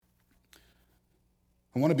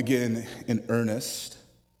I want to begin in earnest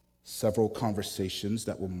several conversations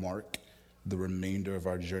that will mark the remainder of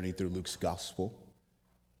our journey through Luke's gospel.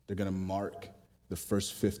 They're going to mark the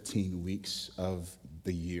first 15 weeks of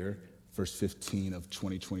the year, first 15 of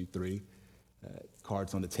 2023.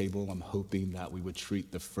 Cards on the table. I'm hoping that we would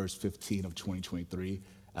treat the first 15 of 2023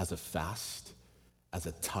 as a fast, as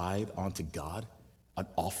a tithe onto God, an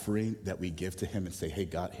offering that we give to him and say, hey,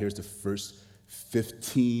 God, here's the first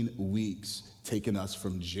 15 weeks taking us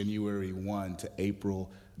from January 1 to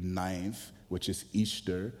April 9th, which is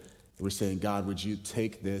Easter. We're saying, God, would you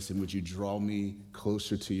take this and would you draw me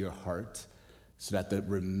closer to your heart so that the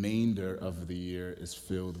remainder of the year is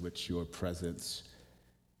filled with your presence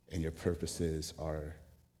and your purposes are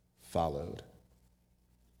followed.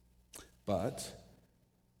 But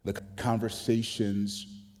the conversations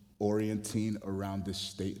orienting around this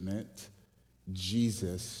statement,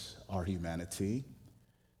 Jesus, our humanity,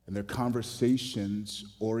 and their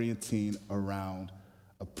conversations orienting around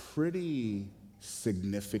a pretty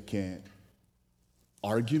significant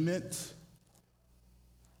argument.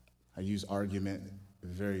 I use argument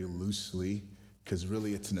very loosely because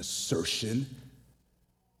really it's an assertion.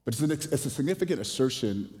 But it's a significant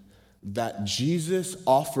assertion that Jesus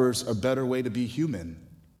offers a better way to be human.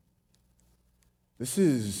 This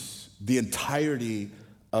is the entirety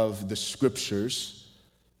of the scriptures.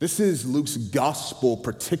 This is Luke's gospel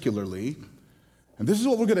particularly. And this is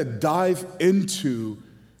what we're going to dive into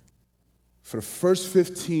for the first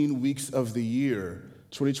 15 weeks of the year,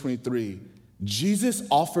 2023. Jesus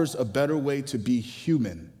offers a better way to be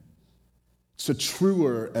human. It's a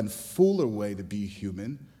truer and fuller way to be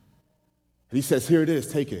human. And he says, here it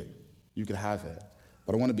is, take it. You can have it.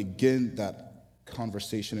 But I want to begin that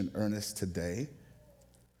conversation in earnest today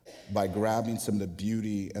by grabbing some of the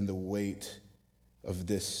beauty and the weight of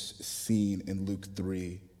this scene in Luke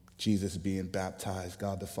 3, Jesus being baptized,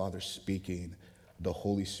 God the Father speaking, the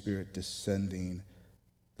Holy Spirit descending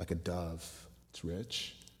like a dove. It's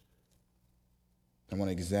rich. I want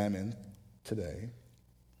to examine today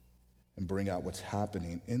and bring out what's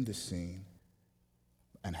happening in the scene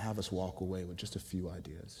and have us walk away with just a few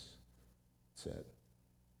ideas. That's it.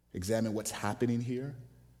 Examine what's happening here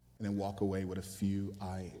and then walk away with a few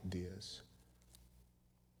ideas.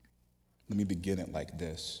 Let me begin it like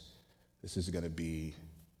this. This is going to be,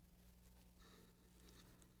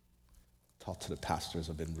 talk to the pastors.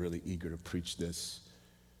 I've been really eager to preach this.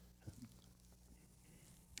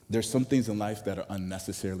 There's some things in life that are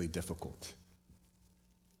unnecessarily difficult.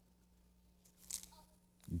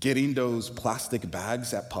 Getting those plastic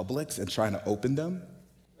bags at Publix and trying to open them,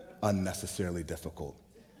 unnecessarily difficult.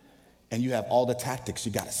 And you have all the tactics.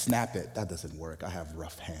 You got to snap it. That doesn't work. I have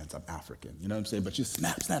rough hands. I'm African. You know what I'm saying? But you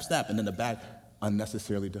snap, snap, snap, and then the bag,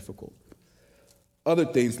 unnecessarily difficult. Other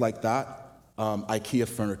things like that, IKEA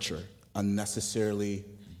furniture, unnecessarily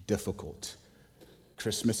difficult.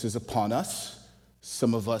 Christmas is upon us.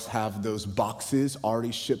 Some of us have those boxes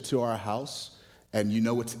already shipped to our house, and you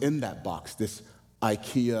know what's in that box, this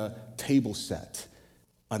IKEA table set,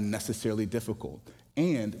 unnecessarily difficult.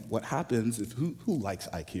 And what happens is, who likes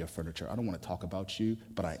IKEA furniture? I don't want to talk about you,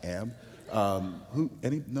 but I am.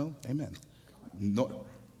 No? Amen. No.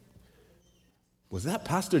 Was that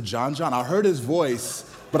Pastor John? I heard his voice,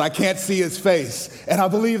 but I can't see his face. And I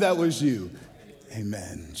believe that was you.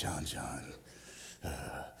 Amen, John.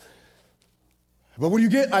 But when you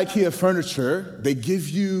get IKEA furniture, they give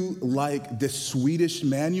you like this Swedish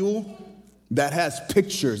manual that has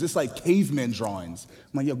pictures. It's like caveman drawings.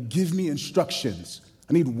 I'm like, yo, give me instructions.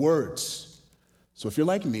 I need words. So if you're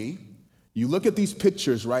like me, you look at these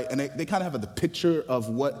pictures, right? And they kind of have the picture of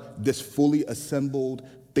what this fully assembled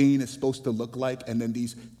thing is supposed to look like, and then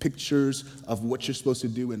these pictures of what you're supposed to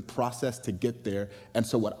do and process to get there. And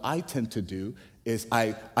so what I tend to do is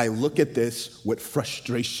I look at this with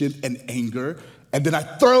frustration and anger, and then I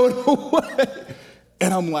throw it away.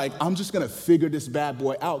 And I'm like, I'm just going to figure this bad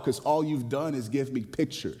boy out because all you've done is give me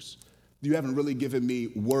pictures. You haven't really given me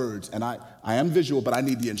words. And I am visual, but I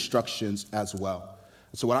need the instructions as well.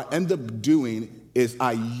 So what I end up doing is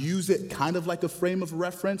I use it kind of like a frame of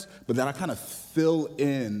reference, but then I kind of fill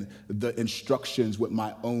in the instructions with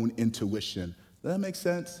my own intuition. Does that make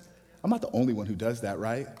sense? I'm not the only one who does that,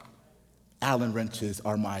 right? Allen wrenches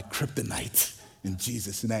are my kryptonite in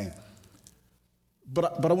Jesus' name.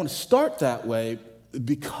 But I want to start that way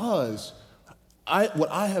because what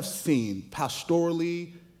I have seen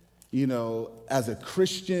pastorally, as a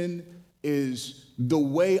Christian, is the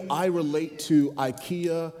way I relate to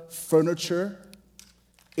IKEA furniture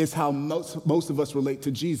is how most of us relate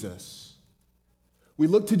to Jesus. We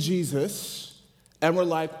look to Jesus and we're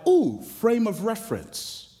like, ooh, frame of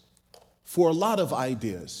reference. for a lot of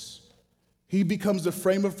ideas. He becomes the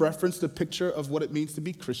frame of reference, the picture of what it means to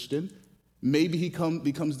be Christian. Maybe he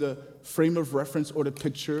becomes the frame of reference or the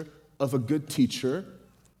picture of a good teacher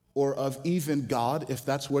or of even God, if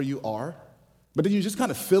that's where you are. But then you just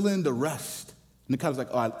kind of fill in the rest. And it kind of like,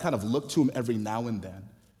 oh, I kind of look to him every now and then.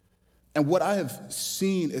 And what I have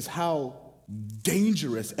seen is how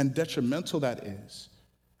dangerous and detrimental that is,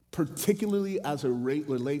 particularly as it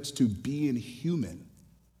relates to being human.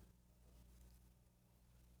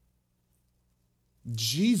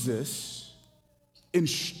 Jesus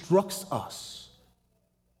instructs us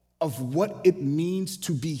of what it means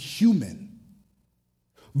to be human,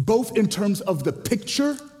 both in terms of the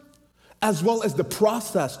picture as well as the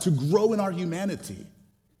process to grow in our humanity.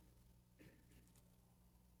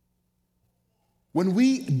 When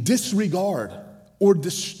we disregard or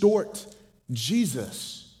distort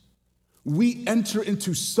Jesus, we enter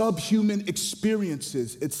into subhuman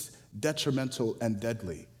experiences. It's detrimental and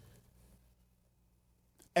deadly.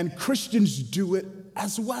 And Christians do it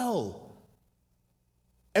as well.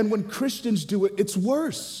 And when Christians do it, it's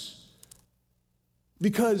worse.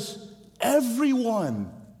 Because everyone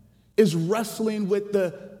is wrestling with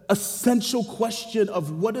the essential question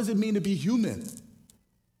of what does it mean to be human?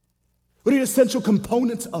 What are the essential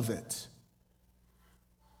components of it?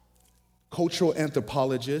 Cultural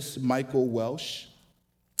anthropologist Michael Welsh,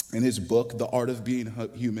 in his book, The Art of Being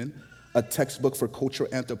Human, a textbook for cultural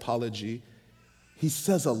anthropology, he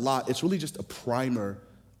says a lot. It's really just a primer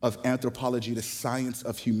of anthropology, the science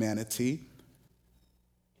of humanity.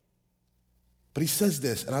 But he says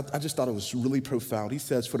this, and I just thought it was really profound. He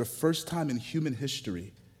says, for the first time in human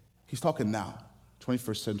history, he's talking now,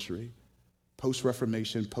 21st century,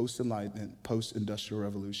 post-Reformation, post-Enlightenment, post-Industrial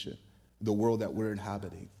Revolution, the world that we're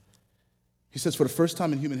inhabiting. He says, for the first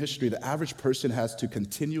time in human history, the average person has to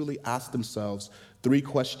continually ask themselves 3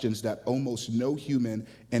 questions that almost no human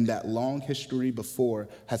in that long history before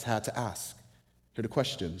has had to ask. Here are the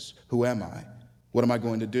questions. Who am I? What am I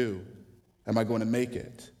going to do? Am I going to make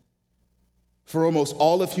it? For almost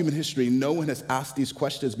all of human history, no one has asked these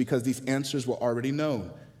questions because these answers were already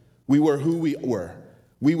known. We were who we were.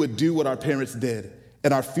 We would do what our parents did,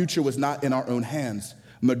 and our future was not in our own hands.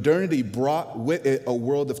 Modernity brought with it a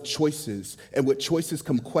world of choices, and with choices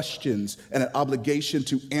come questions and an obligation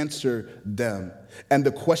to answer them. And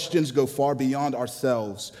the questions go far beyond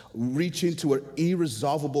ourselves. Reaching to an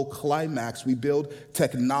irresolvable climax, we build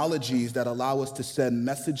technologies that allow us to send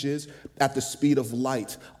messages at the speed of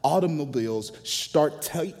light. Automobiles start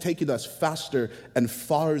taking us faster and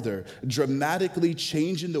farther, dramatically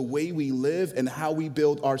changing the way we live and how we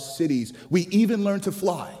build our cities. We even learn to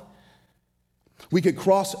fly. We could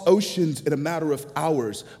cross oceans in a matter of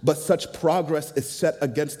hours, but such progress is set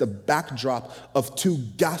against the backdrop of 2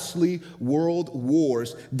 ghastly world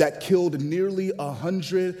wars that killed nearly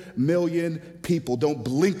 100 million people. Don't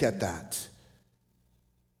blink at that.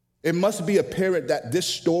 It must be apparent that this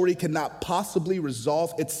story cannot possibly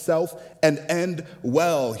resolve itself and end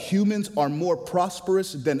well. Humans are more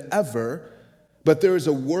prosperous than ever, but there is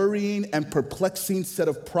a worrying and perplexing set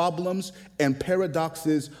of problems and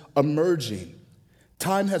paradoxes emerging.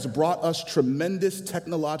 Time has brought us tremendous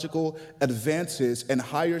technological advances and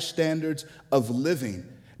higher standards of living.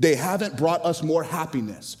 They haven't brought us more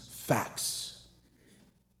happiness. Facts.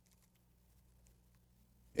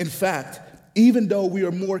 In fact, even though we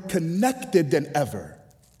are more connected than ever,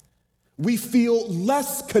 we feel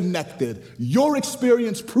less connected. Your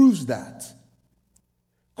experience proves that.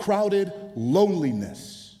 Crowded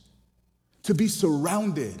loneliness. To be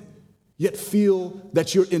surrounded, yet feel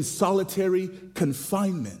that you're in solitary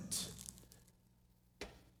confinement.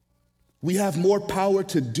 We have more power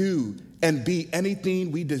to do and be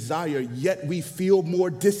anything we desire, yet we feel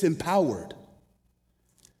more disempowered.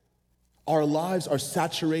 Our lives are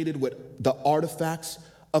saturated with the artifacts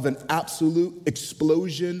of an absolute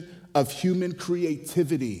explosion of human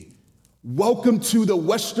creativity. Welcome to the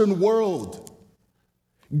Western world.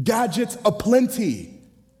 Gadgets aplenty.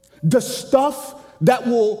 The stuff that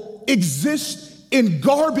will exist in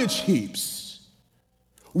garbage heaps.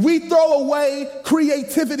 We throw away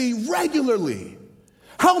creativity regularly.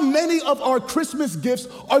 How many of our Christmas gifts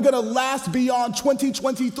are going to last beyond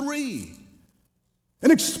 2023?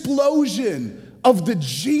 An explosion of the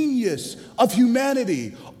genius of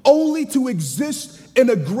humanity only to exist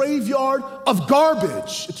in a graveyard of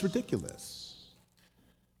garbage. It's ridiculous.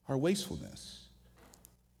 Our wastefulness.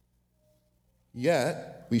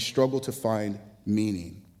 Yet, we struggle to find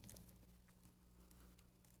meaning.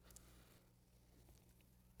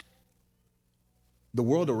 The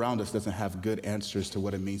world around us doesn't have good answers to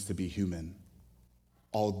what it means to be human,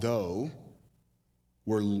 although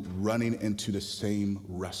we're running into the same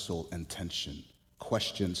wrestle and tension,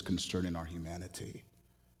 questions concerning our humanity.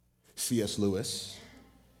 C.S. Lewis,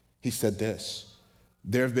 he said this: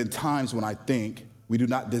 there have been times when I think we do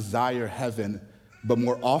not desire heaven, but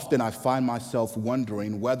more often I find myself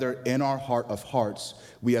wondering whether in our heart of hearts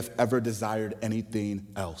we have ever desired anything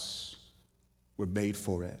else. We're made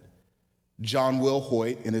for it. John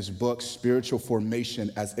Wilhoit, in his book, Spiritual Formation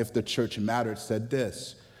as If the Church Mattered, said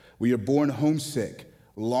this: we are born homesick,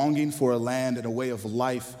 longing for a land and a way of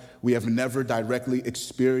life we have never directly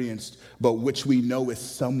experienced, but which we know is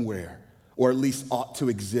somewhere, or at least ought to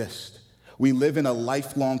exist. We live in a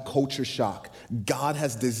lifelong culture shock. God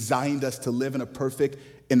has designed us to live in a perfect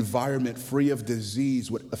environment free of disease,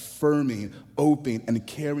 with affirming, open, and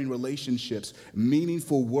caring relationships,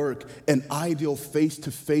 meaningful work, an ideal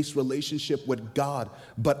face-to-face relationship with God.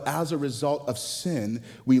 But as a result of sin,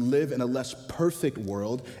 we live in a less perfect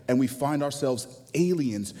world, and we find ourselves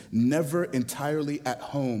aliens, never entirely at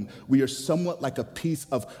home. We are somewhat like a piece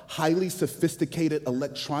of highly sophisticated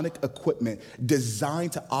electronic equipment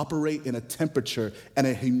designed to operate in a temperature and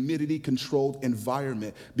a humidity-controlled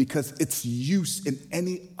environment, because its use in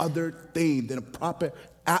any other thing than a proper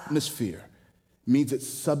atmosphere means it's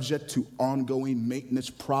subject to ongoing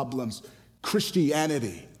maintenance problems.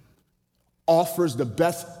 Christianity offers the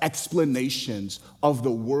best explanations of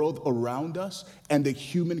the world around us and the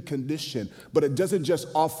human condition, but it doesn't just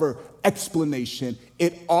offer explanation,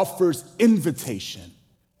 it offers invitation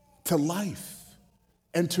to life.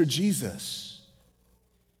 Enter Jesus,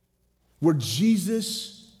 where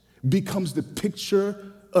Jesus becomes the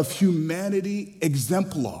picture of humanity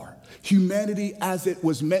exemplar, humanity as it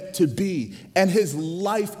was meant to be, and his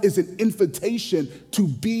life is an invitation to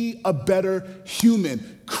be a better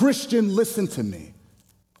human. Christian, listen to me.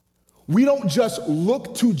 We don't just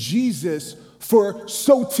look to Jesus for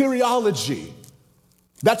soteriology.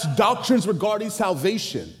 That's doctrines regarding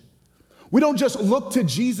salvation. We don't just look to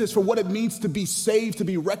Jesus for what it means to be saved, to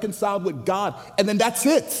be reconciled with God, and then that's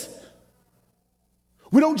it.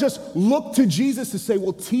 We don't just look to Jesus to say,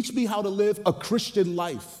 well, teach me how to live a Christian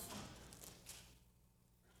life.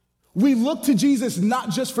 We look to Jesus not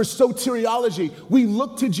just for soteriology. We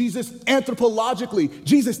look to Jesus anthropologically.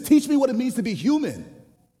 Jesus, teach me what it means to be human.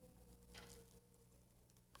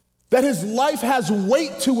 That his life has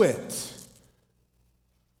weight to it.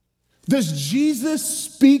 Does Jesus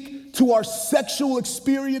speak to our sexual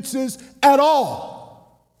experiences at all?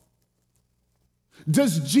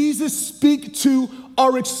 Does Jesus speak to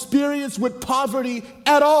our experience with poverty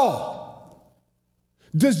at all?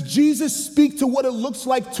 Does Jesus speak to what it looks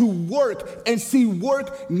like to work and see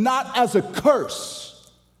work not as a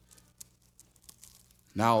curse?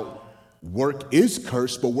 Now, work is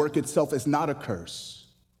cursed, but work itself is not a curse.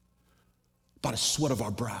 By the sweat of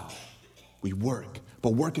our brow, we work, but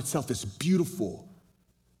work itself is beautiful.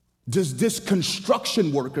 Does this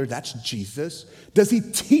construction worker, that's Jesus, does he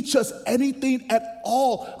teach us anything at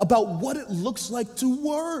all about what it looks like to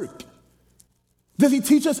work? Does he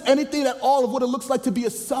teach us anything at all of what it looks like to be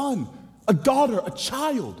a son, a daughter, a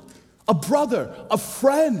child, a brother, a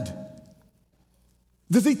friend?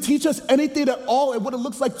 Does he teach us anything at all of what it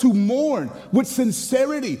looks like to mourn with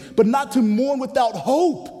sincerity, but not to mourn without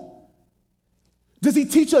hope? Does he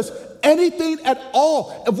teach us anything at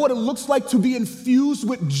all of what it looks like to be infused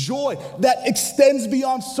with joy that extends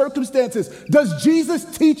beyond circumstances? Does Jesus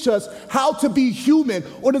teach us how to be human,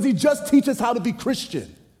 or does he just teach us how to be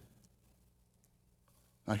Christian?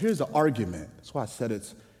 Now, here's the argument. That's why I said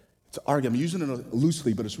it's an argument. I'm using it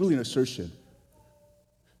loosely, but it's really an assertion.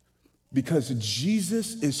 Because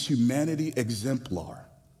Jesus is humanity exemplar,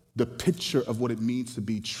 the picture of what it means to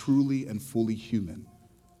be truly and fully human.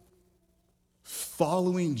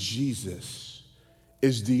 Following Jesus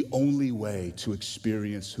is the only way to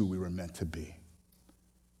experience who we were meant to be.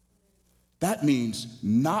 That means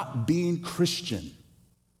not being Christian,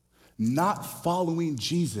 not following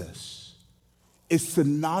Jesus, is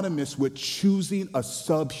synonymous with choosing a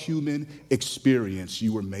subhuman experience.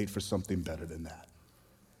 You were made for something better than that.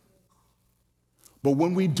 But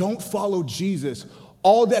when we don't follow Jesus,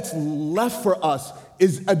 all that's left for us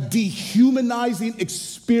is a dehumanizing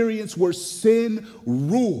experience where sin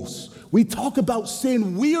rules. We talk about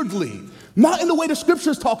sin weirdly, not in the way the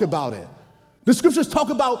scriptures talk about it. The scriptures talk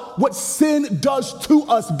about what sin does to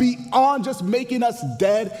us beyond just making us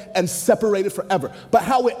dead and separated forever, but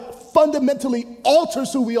how it fundamentally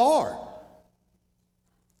alters who we are.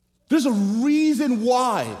 There's a reason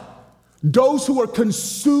why those who are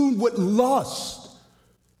consumed with lust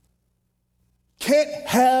can't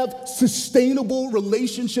have sustainable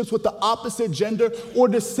relationships with the opposite gender or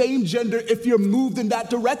the same gender if you're moved in that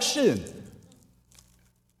direction.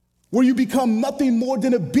 where you become nothing more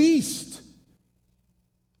than a beast.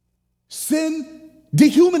 Sin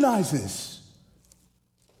dehumanizes.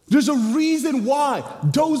 There's a reason why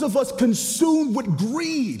those of us consumed with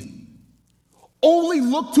greed only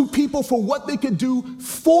look to people for what they can do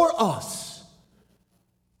for us.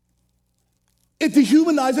 It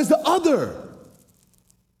dehumanizes the other.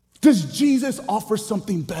 Does Jesus offer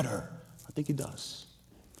something better? I think he does.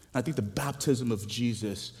 I think the baptism of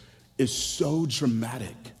Jesus is so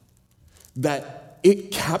dramatic that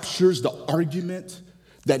it captures the argument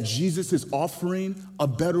that Jesus is offering a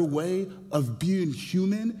better way of being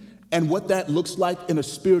human and what that looks like in a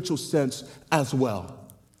spiritual sense as well.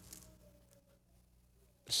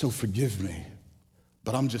 So forgive me,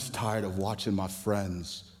 but I'm just tired of watching my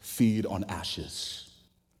friends feed on ashes.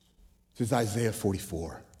 This is Isaiah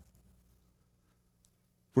 44,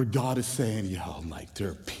 where God is saying, there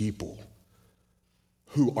are people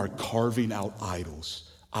who are carving out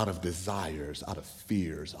idols out of desires, out of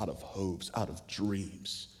fears, out of hopes, out of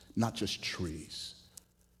dreams, not just trees.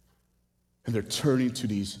 And they're turning to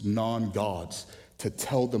these non-gods to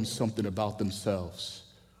tell them something about themselves.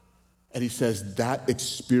 And he says that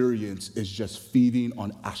experience is just feeding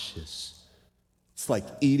on ashes. It's like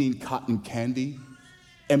eating cotton candy,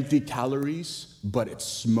 empty calories, but it's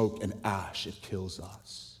smoke and ash. It kills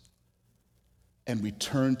us. And we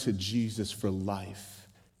turn to Jesus for life,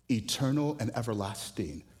 eternal and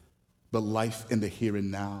everlasting, but life in the here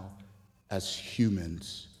and now as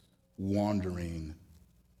humans wandering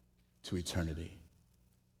to eternity.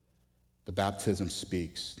 The baptism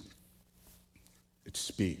speaks. It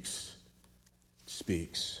speaks. It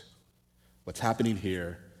speaks. What's happening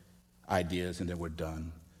here, ideas, and then we're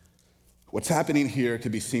done. What's happening here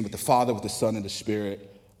can be seen with the Father, with the Son, and the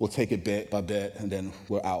Spirit. We'll take it bit by bit, and then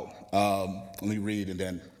we're out. Let me read, and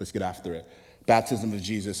then let's get after it. Baptism of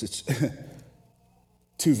Jesus, it's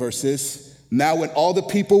 2 verses. Now when all the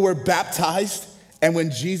people were baptized, and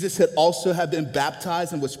when Jesus had been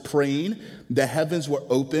baptized and was praying, the heavens were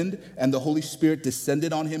opened, and the Holy Spirit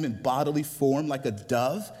descended on him in bodily form like a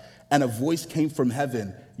dove, and a voice came from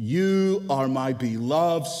heaven, "You are my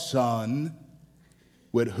beloved Son,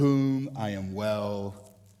 with whom I am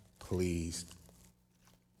well pleased."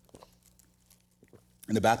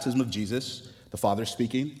 In the baptism of Jesus, the Father is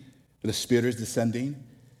speaking, the Spirit is descending,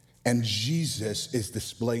 and Jesus is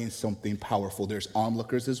displaying something powerful. There's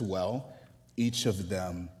onlookers as well. Each of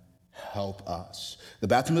them help us. The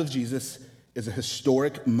baptism of Jesus is a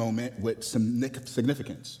historic moment with some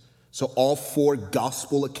significance. So all 4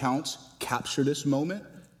 gospel accounts capture this moment,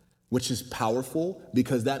 which is powerful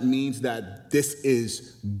because that means that this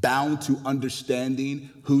is bound to understanding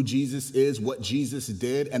who Jesus is, what Jesus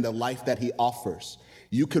did, and the life that he offers.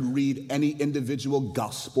 You could read any individual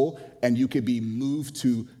gospel and you could be moved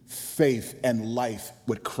to faith and life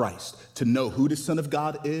with Christ, to know who the Son of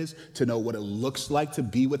God is, to know what it looks like to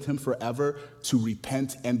be with him forever, to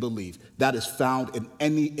repent and believe. That is found in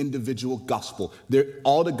any individual gospel.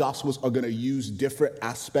 All the gospels are going to use different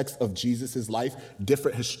aspects of Jesus' life,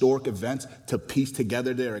 different historic events to piece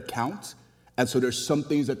together their account. And so there's some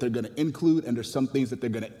things that they're going to include and there's some things that they're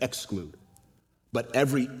going to exclude. But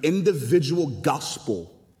every individual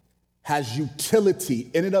gospel has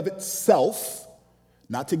utility in and of itself,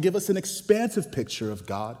 not to give us an expansive picture of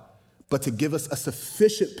God, but to give us a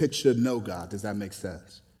sufficient picture to know God. Does that make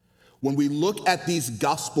sense? When we look at these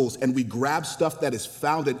gospels and we grab stuff that is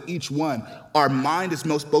found in each one, our mind is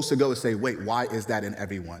most supposed to go and say, wait, why is that in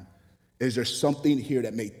everyone? Is there something here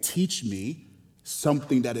that may teach me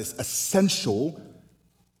something that is essential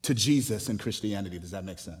to Jesus and Christianity? Does that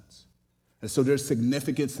make sense? And so there's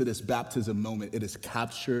significance to this baptism moment. It is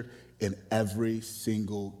captured in every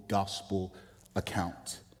single gospel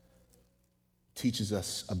account. It teaches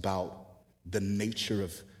us about the nature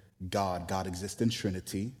of God. God exists in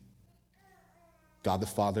Trinity. God the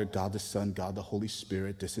Father, God the Son, God the Holy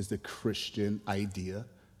Spirit. This is the Christian idea.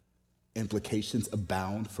 Implications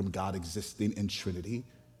abound from God existing in Trinity.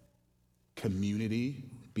 Community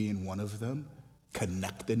being one of them.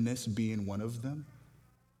 Connectedness being one of them.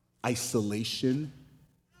 Isolation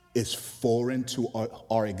is foreign to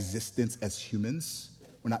our existence as humans.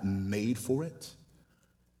 We're not made for it.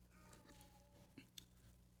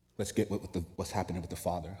 Let's get what's happening with the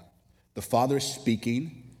Father. The Father is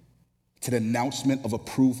speaking to the announcement of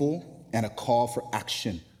approval and a call for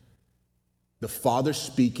action. The Father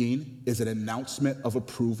speaking is an announcement of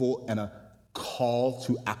approval and a call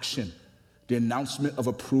to action. The announcement of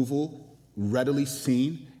approval readily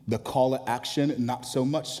seen, the call to action not so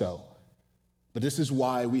much so. But this is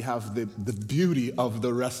why we have the beauty of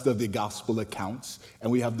the rest of the gospel accounts, and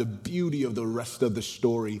we have the beauty of the rest of the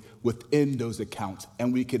story within those accounts.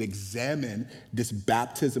 And we can examine this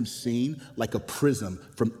baptism scene like a prism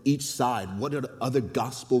from each side. What are the other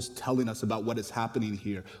gospels telling us about what is happening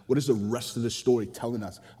here? What is the rest of the story telling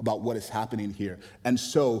us about what is happening here? And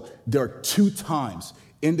so there are two times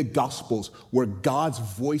in the Gospels where God's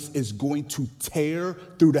voice is going to tear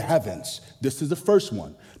through the heavens. This is the first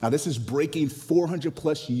one. Now, this is breaking 400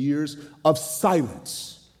 plus years of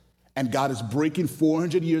silence. And God is breaking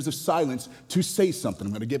 400 years of silence to say something.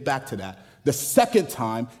 I'm going to get back to that. The second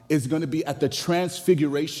time is going to be at the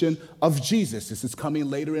transfiguration of Jesus. This is coming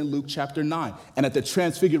later in Luke chapter 9. And at the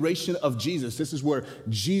transfiguration of Jesus, this is where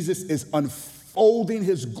Jesus is unfolding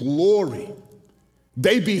his glory.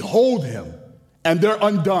 They behold him. And they're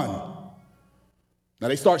undone. Now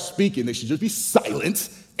they start speaking. They should just be silent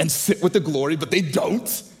and sit with the glory, but they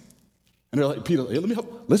don't. And they're like, Peter, hey,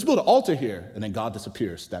 let's build an altar here. And then God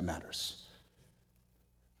disappears. That matters.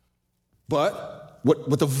 But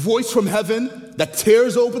what the voice from heaven that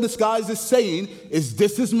tears open the skies is saying is,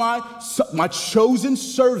 this is my chosen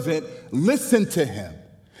servant. Listen to him.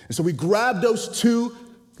 And so we grab those two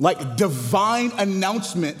like divine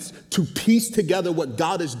announcements to piece together what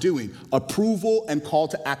God is doing, approval and call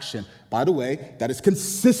to action. By the way, that is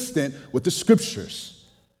consistent with the scriptures.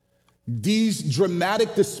 These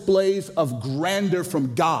dramatic displays of grandeur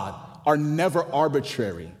from God are never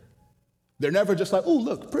arbitrary. They're never just like, oh,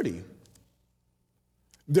 look, pretty.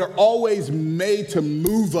 They're always made to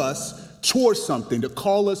move us towards something, to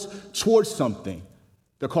call us towards something.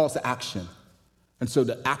 They're calls to action. And so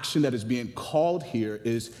the action that is being called here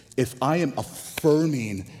is, if I am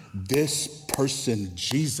affirming this person,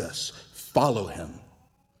 Jesus, follow him.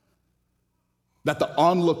 That the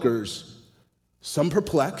onlookers, some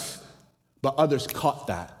perplexed, but others caught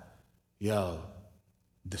that. Yo,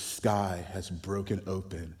 the sky has broken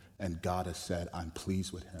open and God has said, I'm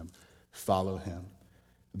pleased with him. Follow him.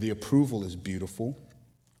 The approval is beautiful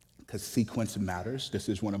because sequence matters. This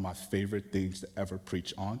is one of my favorite things to ever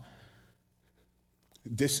preach on.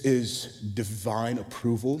 This is divine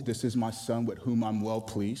approval. This is my son with whom I'm well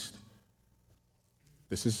pleased.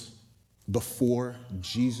 This is before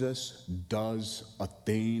Jesus does a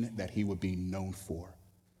thing that he would be known for.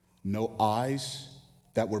 No eyes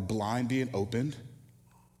that were blind being opened.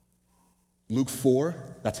 Luke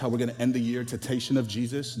 4, that's how we're going to end the year, temptation of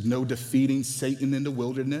Jesus. No defeating Satan in the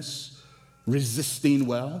wilderness, resisting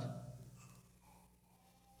well.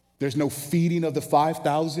 There's no feeding of the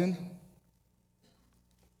 5,000.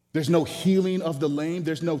 There's no healing of the lame.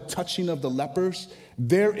 There's no touching of the lepers.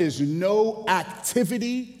 There is no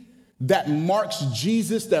activity that marks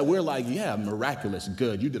Jesus that we're like, yeah, miraculous,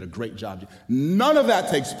 good, you did a great job. None of that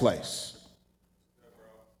takes place.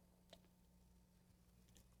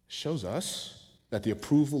 Shows us that the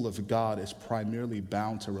approval of God is primarily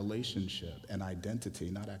bound to relationship and identity,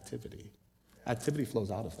 not activity. Activity flows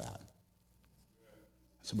out of that.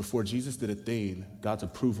 So before Jesus did a thing, God's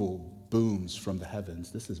approval booms from the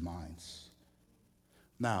heavens. This is mine.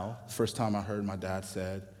 Now, first time I heard my dad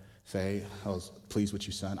say, I was pleased with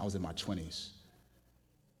you, son, I was in my 20s.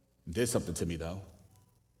 Did something to me, though.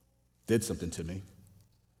 Did something to me.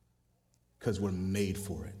 Because we're made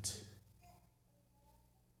for it.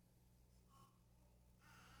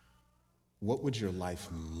 What would your life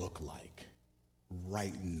look like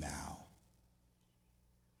right now?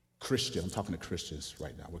 Christian, I'm talking to Christians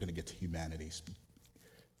right now. We're going to get to humanities.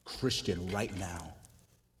 Christian, right now,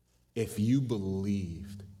 if you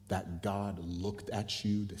believed that God looked at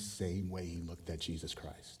you the same way he looked at Jesus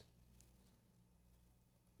Christ,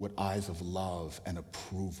 with eyes of love and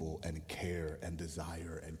approval and care and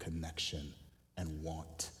desire and connection and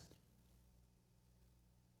want.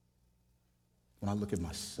 When I look at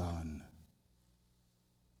my son,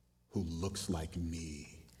 who looks like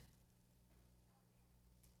me,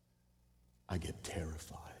 I get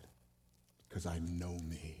terrified because I know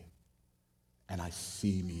me and I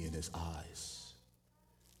see me in his eyes.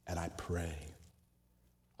 And I pray.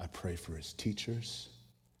 I pray for his teachers.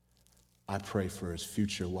 I pray for his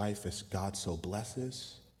future wife as God so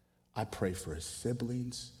blesses. I pray for his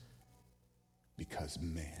siblings because,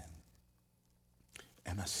 man,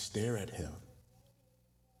 and I stare at him,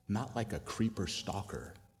 not like a creeper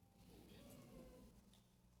stalker,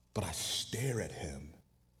 but I stare at him.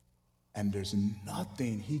 And there's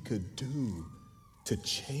nothing he could do to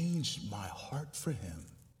change my heart for him.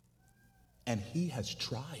 And he has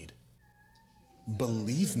tried.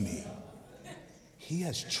 Believe me, he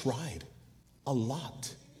has tried a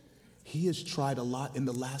lot. He has tried a lot in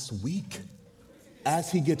the last week.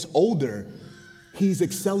 As he gets older, he's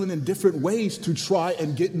excelling in different ways to try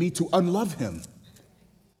and get me to unlove him.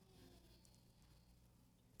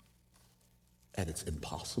 And it's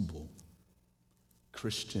impossible.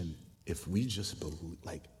 Christian, if we just believe,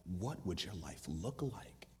 like, what would your life look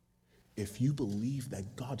like if you believe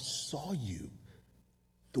that God saw you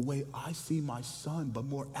the way I see my son, but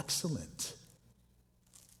more excellent?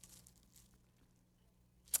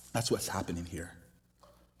 That's what's happening here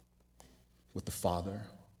with the Father,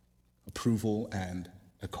 approval and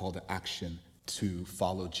a call to action to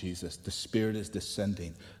follow Jesus. The Spirit is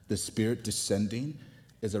descending. The Spirit descending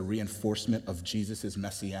is a reinforcement of Jesus'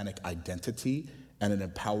 messianic identity and an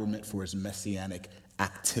empowerment for his messianic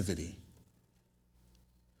activity.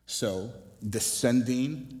 So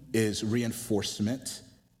descending is reinforcement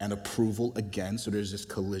and approval again. So there's this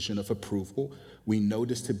collision of approval. We know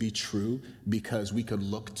this to be true because we could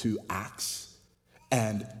look to Acts.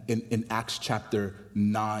 And in Acts chapter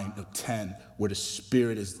 9 or 10, where the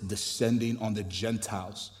Spirit is descending on the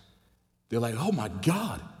Gentiles, they're like, oh my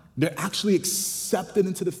God, they're actually accepted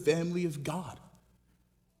into the family of God.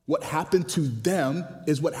 What happened to them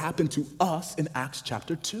is what happened to us in Acts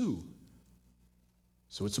chapter 2.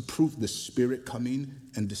 So it's a proof. The Spirit coming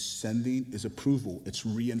and descending is approval. It's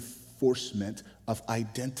reinforcement of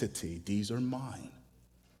identity. These are mine.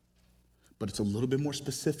 But it's a little bit more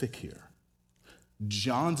specific here.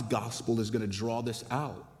 John's gospel is going to draw this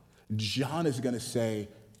out. John is going to say,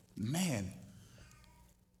 man,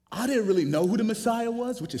 I didn't really know who the Messiah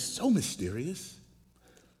was, which is so mysterious.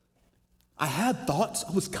 I had thoughts.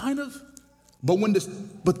 I was kind of,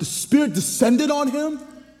 but the Spirit descended on him,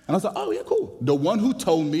 and I was like, oh yeah, cool. The one who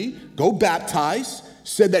told me, go baptize,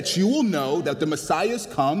 said that you will know that the Messiah has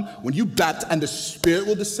come when you baptize, and the Spirit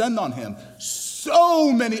will descend on him.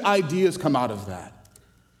 So many ideas come out of that.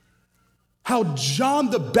 How John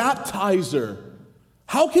the Baptizer,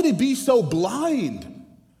 how can he be so blind?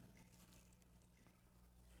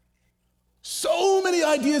 So many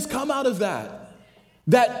ideas come out of that.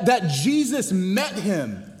 That Jesus met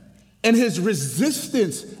him and his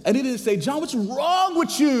resistance, and he didn't say, John, what's wrong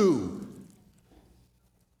with you?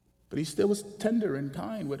 But he still was tender and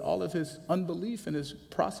kind with all of his unbelief and his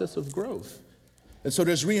process of growth. And so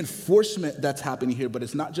there's reinforcement that's happening here, but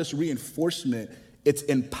it's not just reinforcement, it's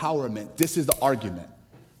empowerment. This is the argument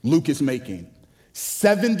Luke is making.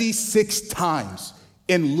 76 times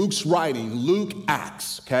in Luke's writing, Luke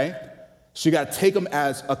Acts, okay? So you got to take them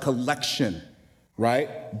as a collection,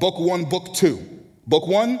 right? Book 1, book 2. Book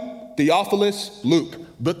 1, Theophilus, Luke.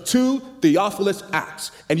 Book 2, Theophilus,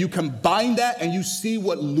 Acts. And you combine that and you see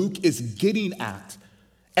what Luke is getting at.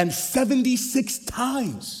 And 76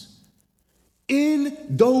 times in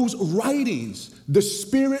those writings, the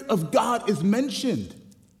Spirit of God is mentioned.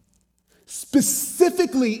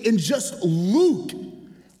 Specifically in just Luke,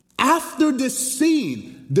 after this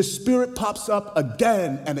scene, the Spirit pops up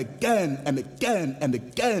again and again and again and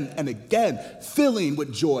again and again, filling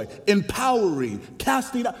with joy, empowering,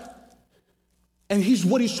 casting out. And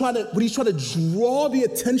what he's trying to draw the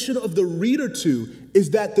attention of the reader to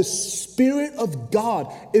is that the Spirit of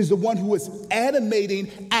God is the one who is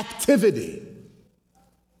animating activity.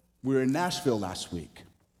 We were in Nashville last week.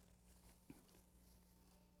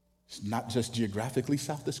 It's not just geographically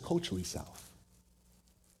South, it's culturally South.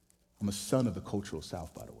 I'm a son of the cultural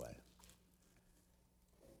South, by the way.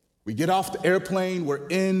 We get off the airplane, we're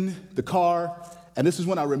in the car, and this is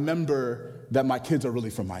when I remember that my kids are really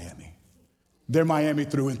from Miami. They're Miami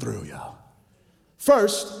through and through, y'all.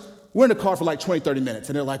 First, we're in the car for like 20, 30 minutes,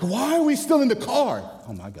 and they're like, why are we still in the car?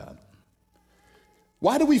 Oh my God.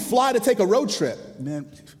 Why do we fly to take a road trip?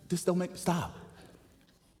 Man, this don't make, stop.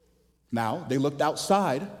 Now, they looked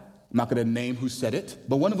outside. I'm not going to name who said it,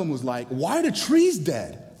 but one of them was like, why are the trees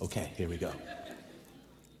dead? Okay, here we go.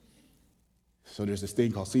 So there's this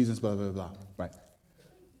thing called seasons, blah, blah, blah, right?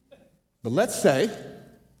 But let's say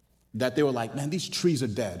that they were like, man, these trees are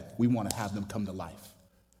dead. We want to have them come to life.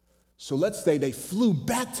 So let's say they flew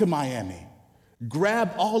back to Miami,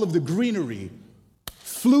 grabbed all of the greenery,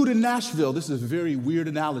 flew to Nashville. This is a very weird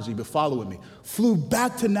analogy, but follow with me. Flew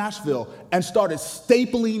back to Nashville and started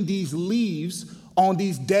stapling these leaves on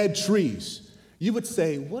these dead trees. You would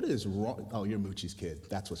say, what is wrong? Oh, you're Muche's kid.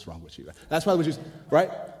 That's what's wrong with you. Right? That's probably what you're, right?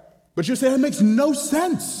 But you're saying that makes no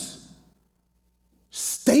sense.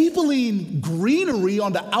 Stapling greenery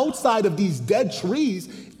on the outside of these dead trees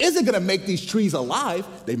isn't going to make these trees alive.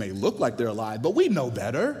 They may look like they're alive, but we know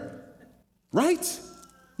better, right?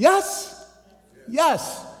 Yes?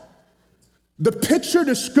 Yes. The picture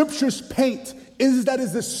the scriptures paint is that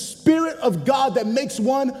it's the Spirit of God that makes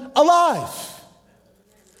one alive.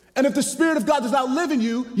 And if the Spirit of God does not live in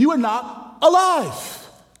you, you are not alive.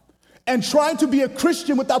 And trying to be a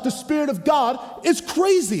Christian without the Spirit of God is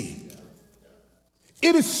crazy.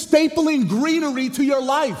 It is stapling greenery to your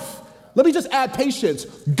life. Let me just add patience.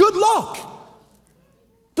 Good luck.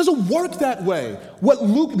 Doesn't work that way. What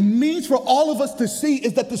Luke means for all of us to see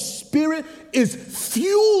is that the Spirit is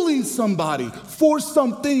fueling somebody for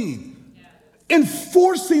something.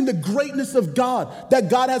 Enforcing the greatness of God, that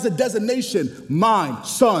God has a designation, mind,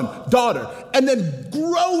 son, daughter, and then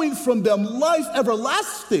growing from them life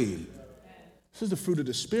everlasting. This is the fruit of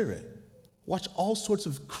the Spirit. Watch all sorts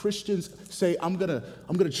of Christians say, I'm gonna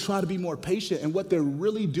try to be more patient, and what they're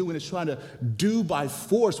really doing is trying to do by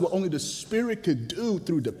force what only the Spirit could do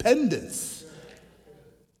through dependence.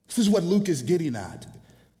 This is what Luke is getting at.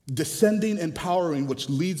 Descending, empowering, which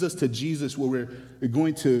leads us to Jesus, where we're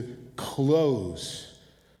going to close.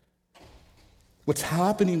 What's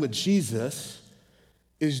happening with Jesus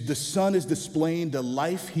is the Son is displaying the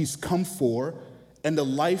life he's come for and the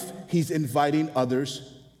life he's inviting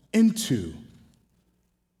others into.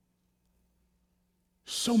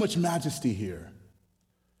 So much majesty here.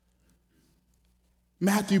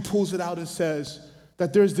 Matthew pulls it out and says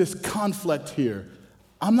that there's this conflict here.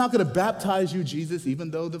 I'm not going to baptize you, Jesus,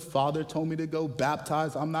 even though the Father told me to go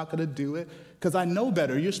baptize. I'm not going to do it because I know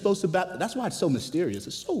better. You're supposed to baptize. That's why it's so mysterious.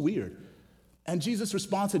 It's so weird. And Jesus'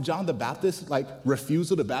 response to John the Baptist,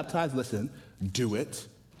 refusal to baptize, listen, do it,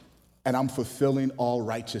 and I'm fulfilling all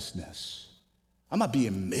righteousness. I'm not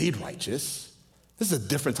being made righteous. This is a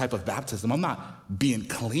different type of baptism. I'm not being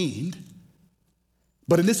cleaned.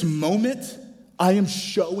 But in this moment, I am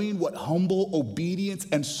showing what humble obedience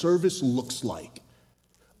and service looks like.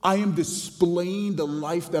 I am displaying the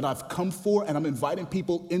life that I've come for, and I'm inviting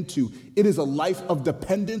people into. It is a life of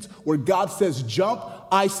dependence where God says jump,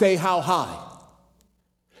 I say how high.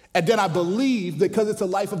 And then I believe, because it's a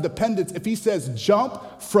life of dependence, if he says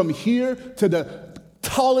jump from here to the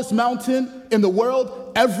tallest mountain in the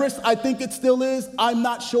world, Everest, I think it still is, I'm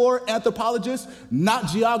not sure, anthropologist, not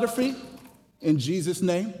geography, in Jesus'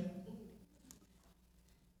 name,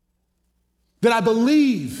 then I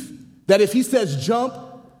believe that if he says jump,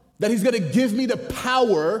 that he's going to give me the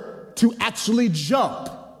power to actually jump.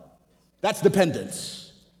 That's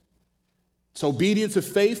dependence. It's obedience of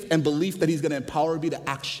faith and belief that he's going to empower me to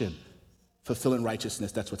action, fulfilling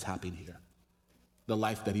righteousness. That's what's happening here. The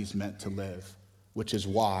life that he's meant to live, which is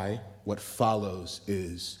why what follows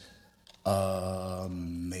is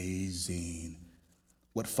amazing.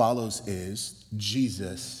 What follows is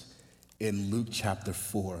Jesus in Luke chapter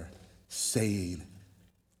 4 saying,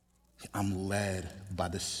 I'm led by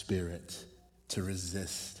the Spirit to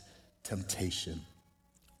resist temptation.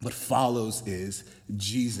 What follows is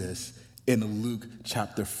Jesus in Luke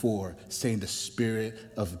chapter 4 saying the Spirit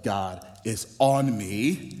of God is on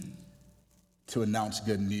me to announce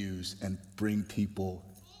good news and bring people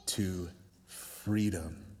to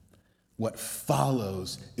freedom. What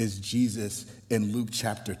follows is Jesus in Luke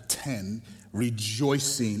chapter 10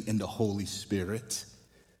 rejoicing in the Holy Spirit.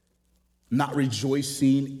 Not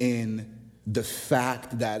rejoicing in the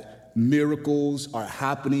fact that miracles are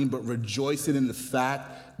happening, but rejoicing in the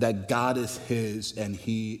fact that God is his and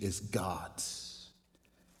he is God's.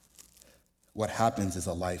 What happens is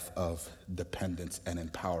a life of dependence and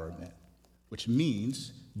empowerment, which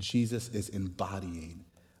means Jesus is embodying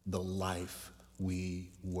the life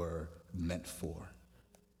we were meant for.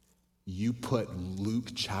 You put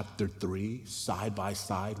Luke chapter 3 side by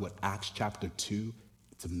side with Acts chapter 2,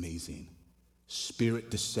 it's amazing. Spirit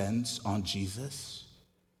descends on Jesus,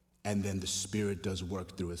 and then the Spirit does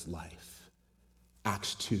work through his life.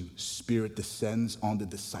 Acts 2, Spirit descends on the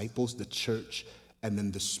disciples, the church, and then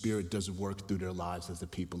the Spirit does work through their lives as the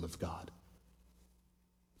people of God.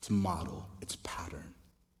 It's model, it's pattern.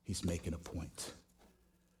 He's making a point.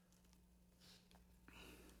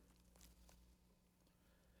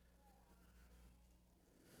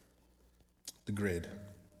 The grid.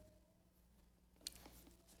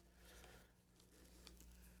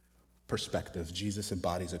 Perspective. Jesus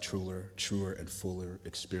embodies a truer and fuller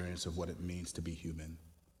experience of what it means to be human.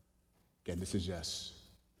 Again, this is just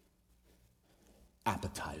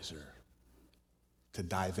appetizer to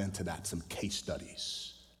dive into that, some case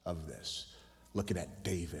studies of this. Looking at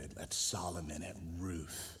David, at Solomon, at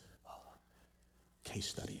Ruth. Case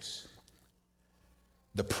studies.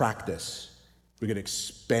 The practice. We're going to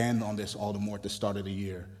expand on this all the more at the start of the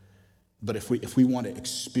year. But if we want to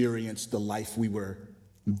experience the life we were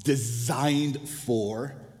designed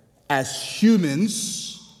for as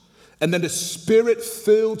humans, and then the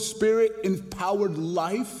Spirit-filled, Spirit-empowered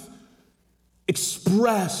life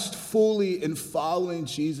expressed fully in following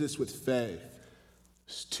Jesus with faith.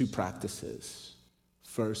 There's two practices.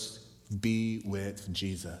 First, be with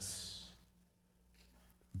Jesus.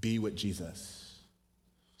 be with Jesus.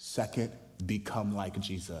 Second, become like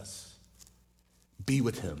Jesus. Be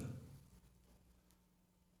with him.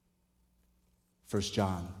 1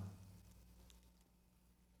 John,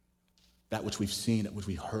 that which we've seen, that which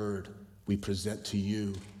we heard, we present to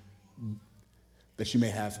you, that you may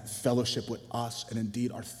have fellowship with us, and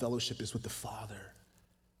indeed our fellowship is with the Father.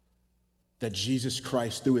 That Jesus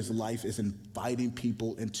Christ, through his life, is inviting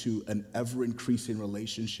people into an ever-increasing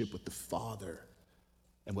relationship with the Father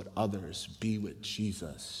and with others. Be with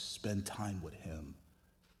Jesus. Spend time with him.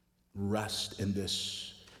 Rest in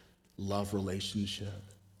this love relationship.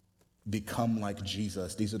 Become like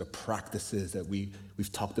Jesus. These are the practices that we've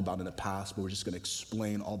talked about in the past, but we're just going to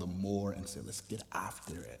explain all the more and say, let's get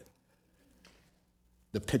after it.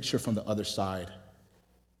 The picture from the other side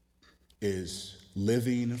is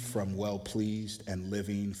living from well-pleased and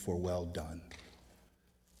living for well done.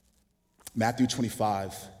 Matthew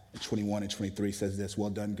 25, 21 and 23 says this, well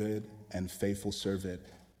done, good and faithful servant.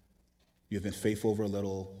 You have been faithful over a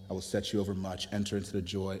little, I will set you over much. Enter into the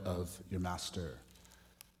joy of your master.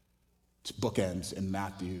 It's bookends in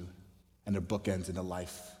Matthew, and they're bookends in the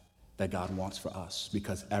life that God wants for us,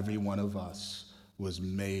 because every one of us was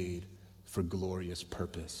made for glorious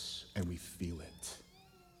purpose, and we feel it.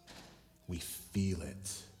 We feel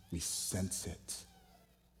it. We sense it.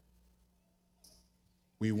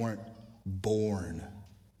 We weren't born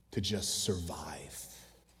to just survive.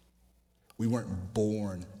 We weren't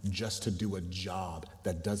born just to do a job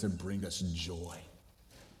that doesn't bring us joy.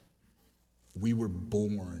 We were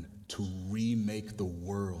born to remake the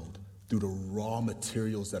world through the raw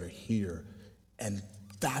materials that are here and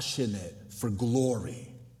fashion it for glory.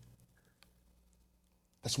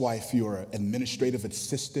 That's why if you're an administrative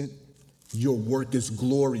assistant, your work is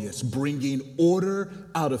glorious, bringing order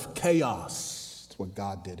out of chaos. That's what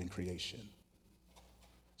God did in creation.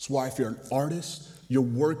 That's why if you're an artist, your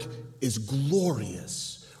work is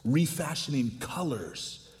glorious, refashioning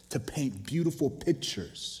colors to paint beautiful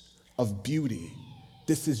pictures of beauty.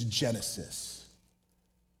 This is Genesis.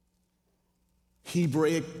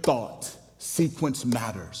 Hebraic thought, sequence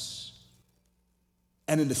matters.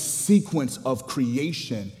 And in the sequence of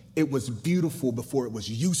creation, it was beautiful before it was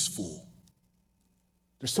useful.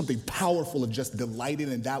 There's something powerful of just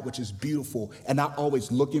delighting in that which is beautiful and not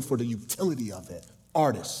always looking for the utility of it.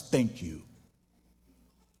 Artists, thank you.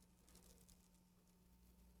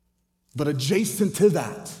 But adjacent to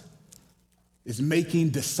that is making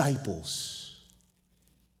disciples,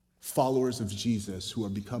 followers of Jesus who are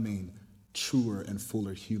becoming truer and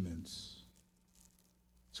fuller humans.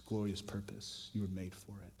 It's a glorious purpose. You were made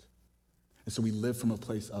for it. And so we live from a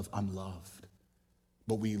place of I'm loved,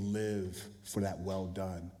 but we live for that well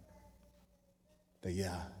done. That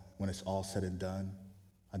when it's all said and done,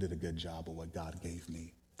 I did a good job of what God gave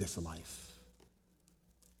me, this life.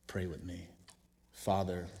 Pray with me.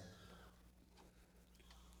 Father,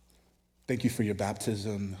 thank you for your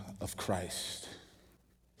baptism of Christ,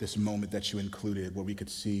 this moment that you included where we could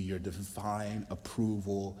see your divine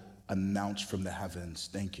approval announced from the heavens.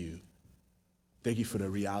 Thank you. Thank you for the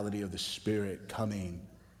reality of the Spirit coming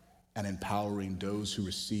and empowering those who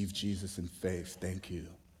receive Jesus in faith. Thank you.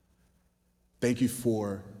 Thank you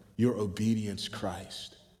for your obedience,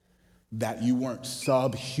 Christ, that you weren't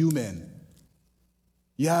subhuman.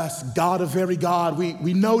 Yes, God of very God,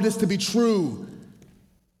 we know this to be true.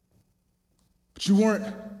 But you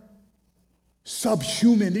weren't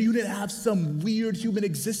subhuman. You didn't have some weird human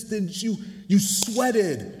existence. You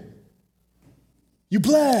sweated. You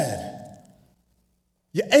bled.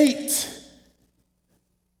 You ate.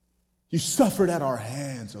 You suffered at our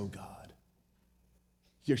hands, oh God.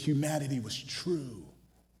 Your humanity was true.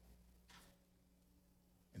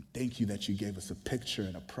 And thank you that you gave us a picture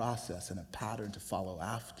and a process and a pattern to follow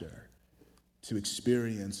after, to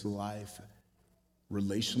experience life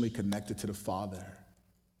relationally connected to the Father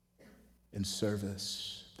in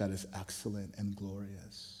service that is excellent and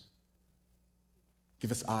glorious.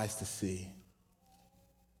 Give us eyes to see.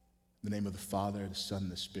 In the name of the Father, the Son,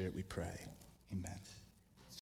 and the Spirit, we pray. Amen.